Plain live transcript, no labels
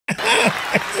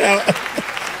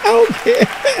I don't care.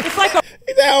 It's like a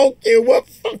I don't care what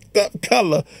fucked up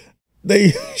color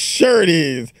they shirt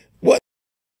is. What?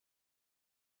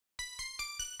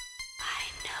 I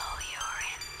know you're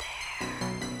in there.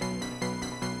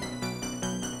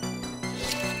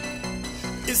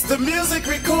 It's the music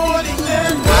recording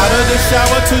network. Out of the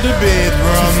shower to the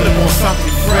bedroom. Slip on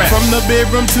something fresh. From the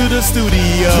bedroom to the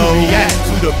studio. To react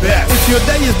to the best. If your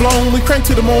day is blown, we crank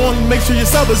to the morning. Make sure your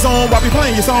sub is on while we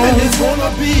playing your song. And it's gonna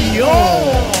be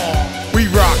on. We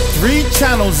rock 3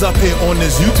 channels up here on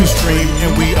this YouTube stream,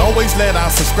 and we always let our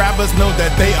subscribers know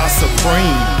that they are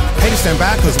supreme. Hey, stand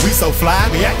by, cause we so fly.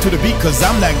 React to the beat, cause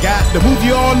I'm that guy to move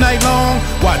you all night long.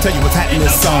 Why, I tell you what's happening in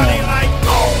this song.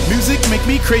 Music make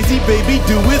me crazy, baby,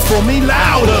 do it for me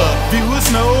louder.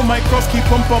 Viewers know micros keep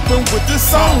on bumping with the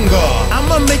song.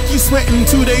 I'ma make you sweat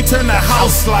until they turn the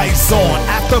house lights on.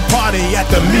 After party at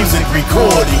the Music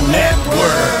Recording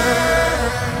Network.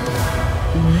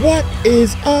 What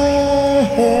is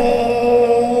up,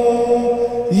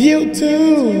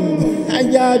 YouTube? How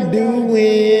y'all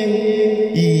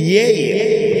doing?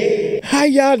 Yeah. How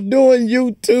y'all doing,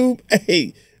 YouTube?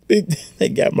 Hey, they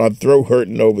got my throat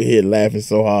hurting over here laughing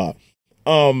so hard.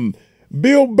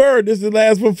 Bill Burr, this is the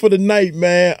last one for the night,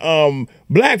 man.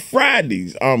 Black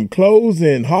Fridays, clothes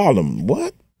in Harlem.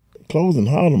 What? Clothes in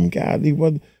Harlem, golly,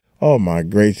 what? Oh my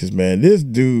gracious, man. This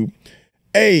dude.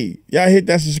 Hey, y'all hit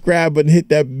that subscribe button, hit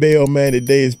that bell, man.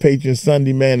 Today is Patron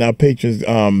Sunday, man. Our patrons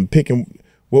picking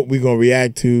what we're gonna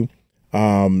react to.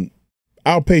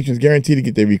 Our patrons guaranteed to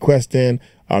get their request in.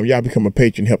 Y'all become a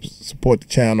patron, help support the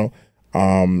channel.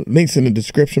 Links in the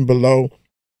description below.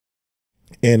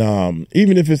 And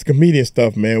even if it's comedian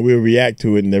stuff, man, we'll react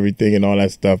to it and everything and all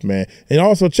that stuff, man. And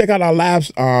also check out our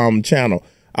live channel.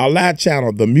 Our live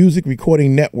channel, the Music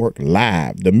Recording Network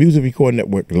Live. The Music Recording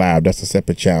Network Live. That's a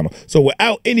separate channel. So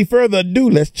without any further ado,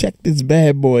 let's check this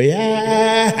bad boy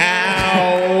out.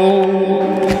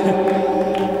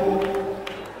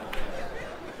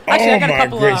 Actually, I got a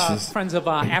couple of friends of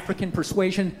African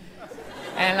persuasion,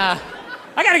 and I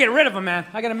got to get rid of them, man.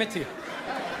 I got to admit to you.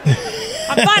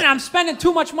 I'm finding I'm spending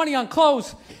too much money on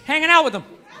clothes hanging out with them,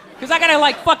 because I got to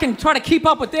like fucking try to keep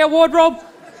up with their wardrobe.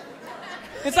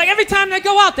 It's like every time they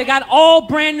go out, they got all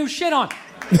brand new shit on.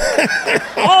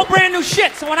 All brand new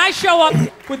shit. So when I show up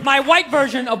with my white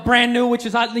version of brand new, which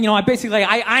is, you know,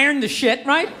 I ironed the shit,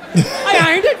 right? I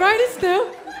ironed it, right? It's new.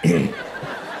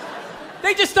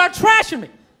 They just start trashing me.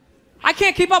 I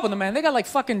can't keep up with them, man. They got like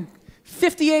fucking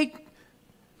 58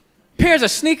 pairs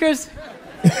of sneakers.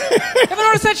 Ever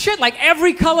notice that shit? Like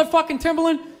every color fucking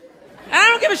Timberland? And I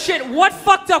don't give a shit what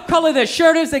fucked up color their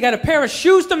shirt is. They got a pair of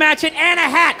shoes to match it and a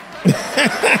hat. I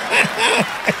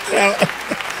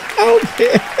don't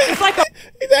care. It's like a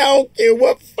I don't care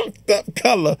what fucked up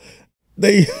color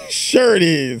they shirt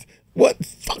is. What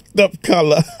fucked up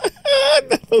color?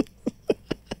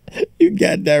 You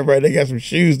got that right. They got some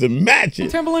shoes to match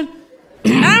it. Timberland.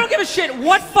 And I don't give a shit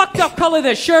what fucked up color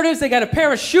their shirt is. They got a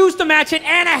pair of shoes to match it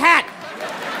and a hat.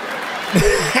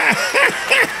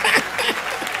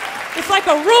 It's like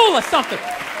a rule or something.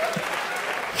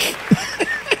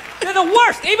 They're the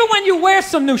worst. Even when you wear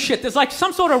some new shit, there's like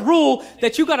some sort of rule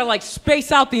that you gotta like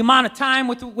space out the amount of time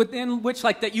within which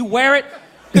like that you wear it.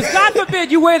 Because God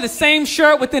forbid you wear the same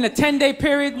shirt within a 10-day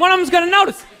period, one of them's gonna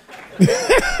notice. All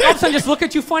of a sudden just look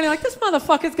at you funny like, this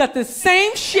motherfucker's got the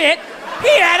same shit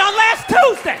he had on last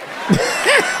Tuesday.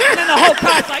 And then the whole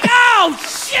crowd's like, oh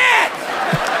shit!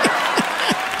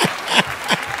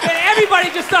 And everybody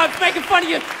just starts making fun of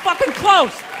your fucking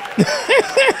clothes.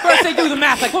 First they do the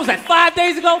math, like what was that, 5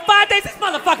 days ago? 5 days? This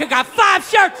motherfucker got 5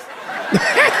 shirts!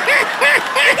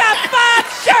 He got 5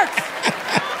 shirts!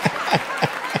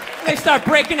 They start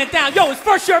breaking it down. Yo, his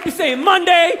first shirt be saying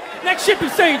Monday, next shirt be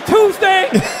saying Tuesday.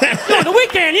 Yo, on the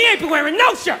weekend, he ain't be wearing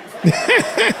no shirt.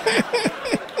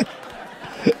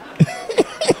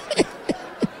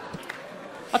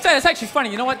 I'll tell you, it's actually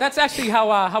funny. You know what? That's actually how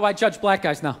I judge black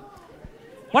guys now.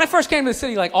 When I first came to the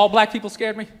city, like all black people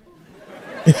scared me.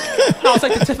 I was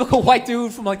like the typical white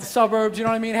dude from like the suburbs, you know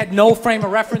what I mean? Had no frame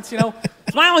of reference, you know?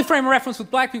 My only frame of reference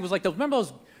with black people was like, remember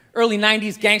those early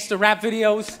 90s gangster rap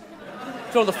videos?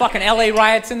 Throw the fucking LA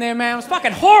riots in there, man. It was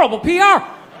fucking horrible PR.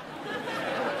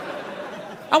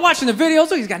 I'm watching the videos,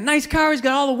 look, he's got a nice car, he's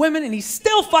got all the women, and he's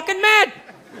still fucking mad.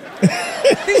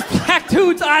 These black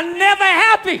dudes are never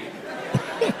happy.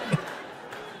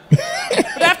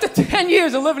 But after 10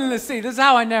 years of living in the city, this is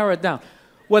how I narrow it down.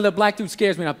 Whether a black dude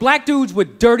scares me or not. Black dudes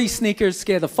with dirty sneakers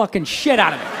scare the fucking shit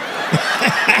out of me.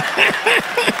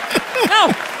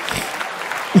 No.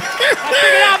 I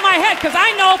figured it out in my head, because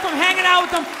I know from hanging out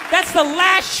with them, that's the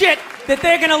last shit that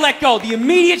they're gonna let go, the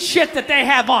immediate shit that they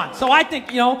have on. So I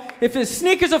think, you know, if his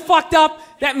sneakers are fucked up,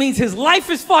 that means his life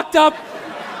is fucked up.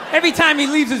 Every time he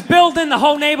leaves his building, the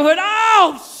whole neighborhood,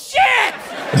 oh, shit!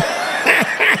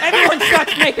 Everyone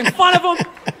starts making fun of him.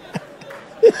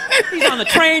 He's on the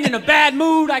train in a bad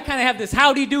mood. I kind of have this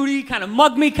howdy-doody, kind of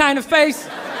mug me kind of face.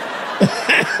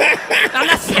 I'm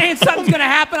not saying something's gonna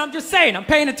happen, I'm just saying, I'm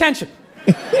paying attention.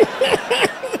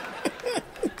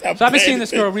 So I've been seeing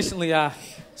this girl recently,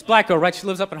 this black girl, right? She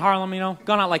lives up in Harlem, you know,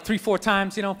 gone out like 3-4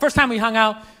 times, you know. First time we hung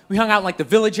out in like the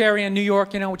Village area in New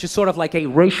York, you know, which is sort of like a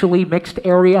racially mixed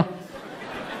area.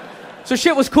 So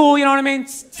shit was cool, you know what I mean?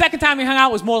 Second time we hung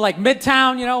out was more like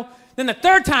Midtown, you know. Then the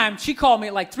third time, she called me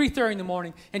at like 3:30 in the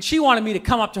morning, and she wanted me to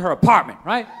come up to her apartment,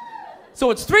 right? So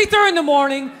it's 3:30 in the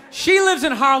morning, she lives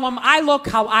in Harlem, I look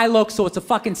how I look, so it's a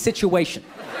fucking situation.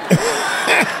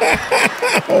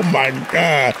 Oh my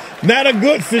God, not a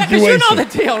good situation. Yeah, 'cause you know the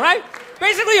deal, right?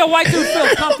 Basically, a white dude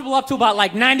feels comfortable up to about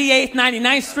like 98th,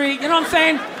 99th Street, you know what I'm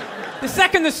saying? The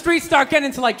second the streets start getting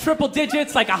into like triple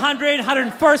digits, like 100,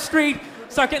 101st Street,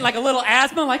 start getting like a little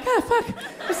asthma, like, ah, fuck,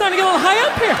 it's starting to get a little high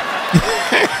up here.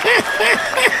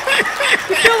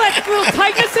 You feel that little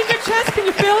tightness in your chest? Can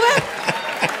you feel that?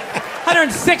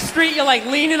 106th Street, you're like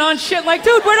leaning on shit, like,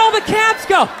 dude, where'd all the cabs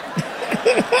go?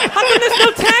 How come there's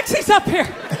no taxis up here?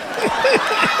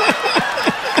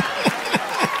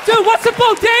 Dude, what's a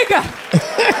bodega?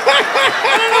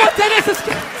 I don't know what that is.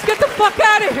 Let's get the fuck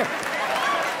out of here.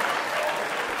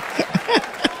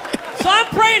 So I'm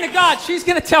praying to God she's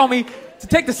gonna tell me to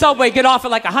take the subway, get off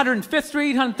at like 105th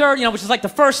Street, 103rd, you know, which is like the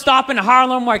first stop in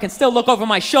Harlem where I can still look over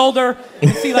my shoulder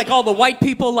and see like all the white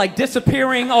people like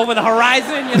disappearing over the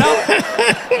horizon, you know?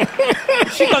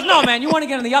 She goes, no, man, you want to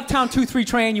get on the Uptown 2-3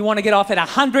 train, you want to get off at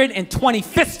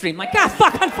 125th Street. I'm like, God,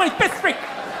 fuck, 125th Street.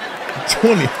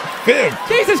 25th?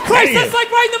 Jesus Christ, damn. That's like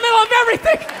right in the middle of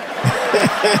everything.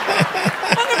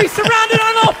 I'm going to be surrounded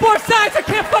on all 4 sides. I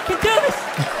can't fucking do this.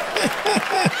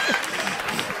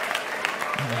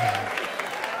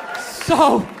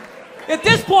 So, at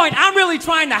this point, I'm really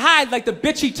trying to hide like the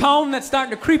bitchy tone that's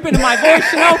starting to creep into my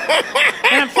voice, you know?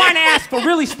 And I'm trying to ask for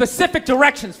really specific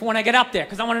directions for when I get up there,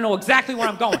 because I want to know exactly where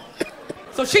I'm going.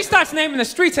 So she starts naming the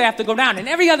streets I have to go down, and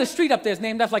every other street up there is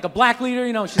named after like a black leader,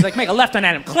 you know? She's like, make a left on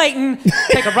Adam Clayton,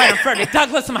 take a right on Frederick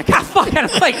Douglass. I'm like, ah, fuck Adam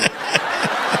Clayton.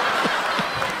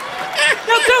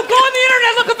 Yo, dude, go on the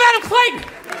internet, look up Adam Clayton.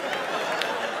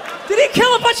 Did he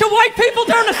kill a bunch of white people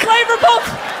during the slave revolt?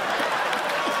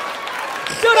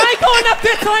 Dude, I ain't going up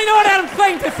there till I know what Adam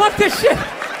Clayton did. Fuck this shit.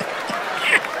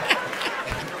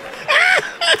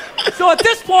 So at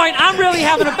this point, I'm really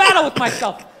having a battle with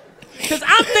myself. Because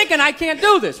I'm thinking I can't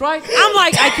do this, right? I'm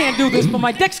like, I can't do this, but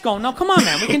my dick's going, no, come on,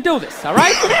 man, we can do this, all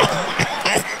right?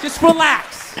 Just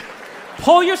relax.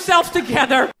 Pull yourselves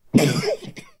together.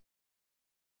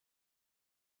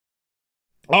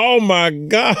 Oh my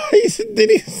God. Did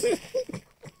he...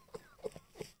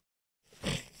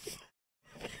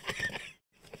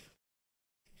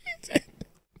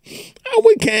 Oh,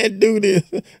 we can't do this.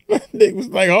 My dick was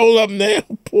like, hold up now,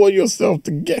 pull yourself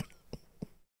together.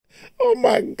 Oh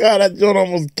my God, that joint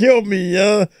almost killed me,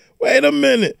 Wait a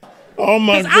minute. Oh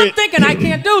my God. I'm thinking I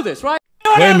can't do this, right?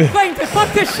 You know what I'm saying?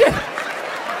 Fuck this shit.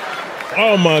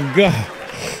 Oh my God.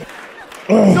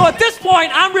 So at this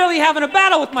point, I'm really having a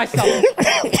battle with myself.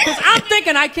 Because I'm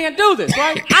thinking I can't do this,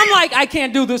 right? I'm like, I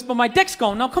can't do this, but my dick's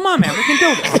going, no, come on, man, we can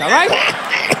do this, all right?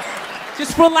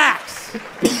 Just relax.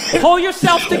 Pull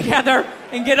yourself together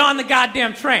and get on the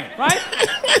goddamn train, right?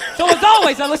 So as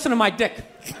always, I listen to my dick.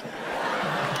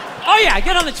 Oh yeah, I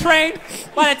get on the train.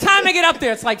 By the time I get up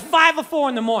there, it's like 5 or 4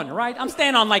 in the morning, right? I'm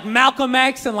staying on like Malcolm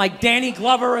X and like Danny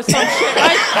Glover or some shit,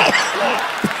 right?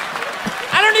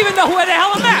 I don't even know where the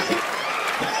hell I'm at.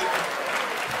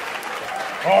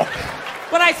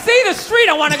 When I see the street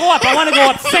I want to go up, I want to go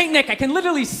up St. Nick. I can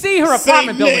literally see her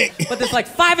apartment building. But there's like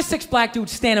 5 or 6 black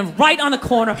dudes standing right on the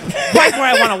corner, right where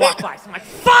I want to walk by. So I'm like,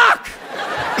 fuck!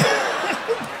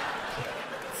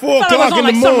 4 o'clock I was on in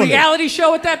like the some morning. reality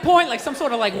show at that point, like some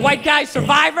sort of like white guy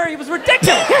survivor. It was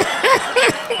ridiculous.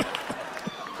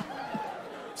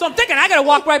 So I'm thinking, I gotta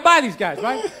walk right by these guys,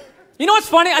 right? You know what's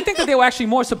funny? I think that they were actually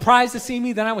more surprised to see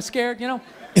me than I was scared, you know?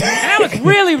 And I was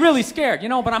really, really scared, you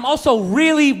know, but I'm also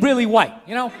really, really white,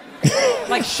 you know?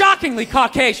 Like shockingly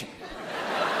Caucasian.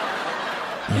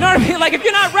 You know what I mean? Like if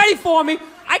you're not ready for me,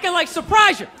 I can like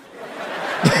surprise you.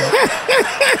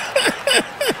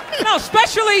 No,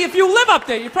 especially if you live up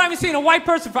there. You've probably seen a white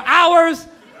person for hours,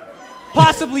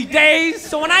 possibly days.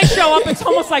 So when I show up, it's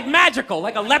almost like magical.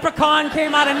 Like a leprechaun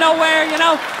came out of nowhere, you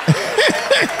know?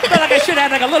 I feel like I should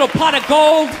have like a little pot of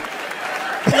gold.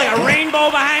 Like a rainbow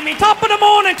behind me. Top of the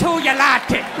morning to you,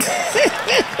 latte.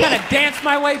 Kind of dance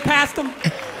my way past them.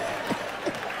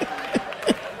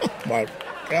 My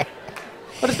God.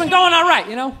 But it's been going all right,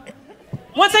 you know?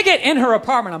 Once I get in her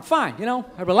apartment, I'm fine, you know?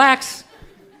 I relax,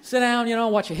 sit down, you know,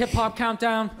 watch a hip-hop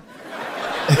countdown.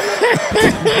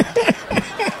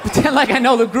 Pretend like I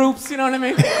know the groups, you know what I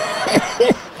mean?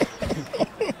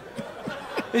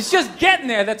 It's just getting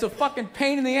there that's a fucking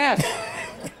pain in the ass.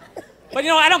 But, you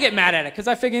know, I don't get mad at it, because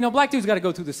I figure, you know, black dudes got to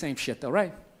go through the same shit, though,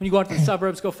 right? When you go out to the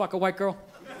suburbs, go fuck a white girl.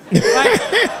 Right?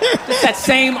 Just that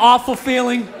same awful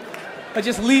feeling of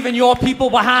just leaving your people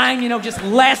behind, you know, just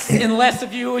less and less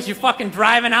of you as you're fucking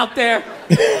driving out there.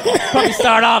 Probably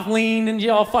start off lean and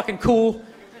you're all fucking cool.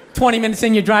 20 minutes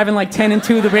in, you're driving like 10 and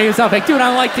 2, the radio's off. Like, dude, I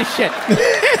don't like this shit.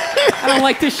 I don't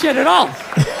like this shit at all.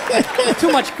 There's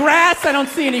too much grass, I don't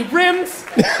see any rims.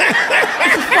 This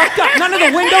is fucked up. None of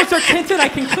the windows are tinted. I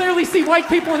can clearly see white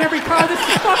people in every car. This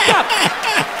is fucked up.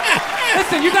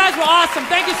 Listen, you guys were awesome.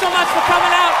 Thank you so much for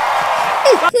coming out.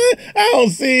 I don't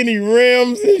see any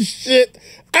rims and shit.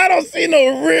 I don't see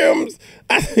no rims.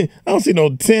 I don't see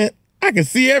no tint. I can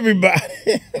see everybody.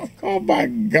 Oh my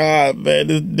God, man,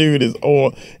 this dude is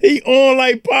on. He on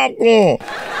like popcorn.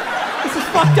 This is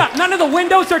fucked up. None of the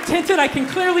windows are tinted. I can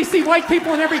clearly see white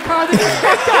people in every car. This is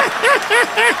fucked up.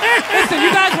 Listen,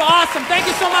 you guys were awesome. Thank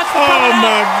you so much for coming out. Oh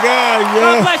my God, yo.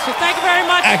 God bless you. Thank you very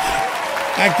much.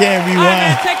 I can't rewind.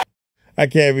 Right, man, I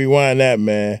can't rewind that,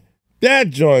 man.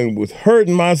 That joint was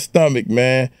hurting my stomach,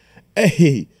 man.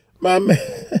 Hey, my man.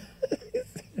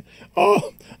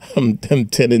 Oh, I'm 10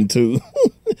 and 2.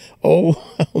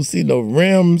 Oh, I don't see no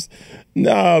rims.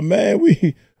 Nah, man,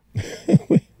 we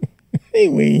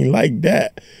ain't like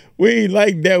that. We ain't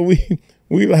like that.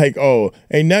 We like, oh,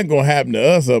 ain't nothing gonna happen to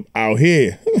us up out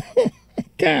here.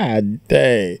 God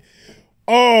dang.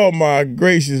 Oh my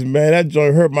gracious, man. That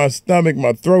joint hurt my stomach,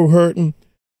 my throat hurting.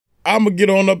 I'm gonna get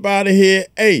on up out of here.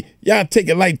 Hey, y'all take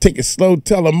it light, take it slow.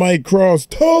 Tell her Mike Cross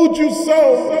told you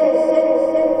so.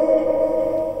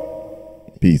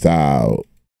 Peace out.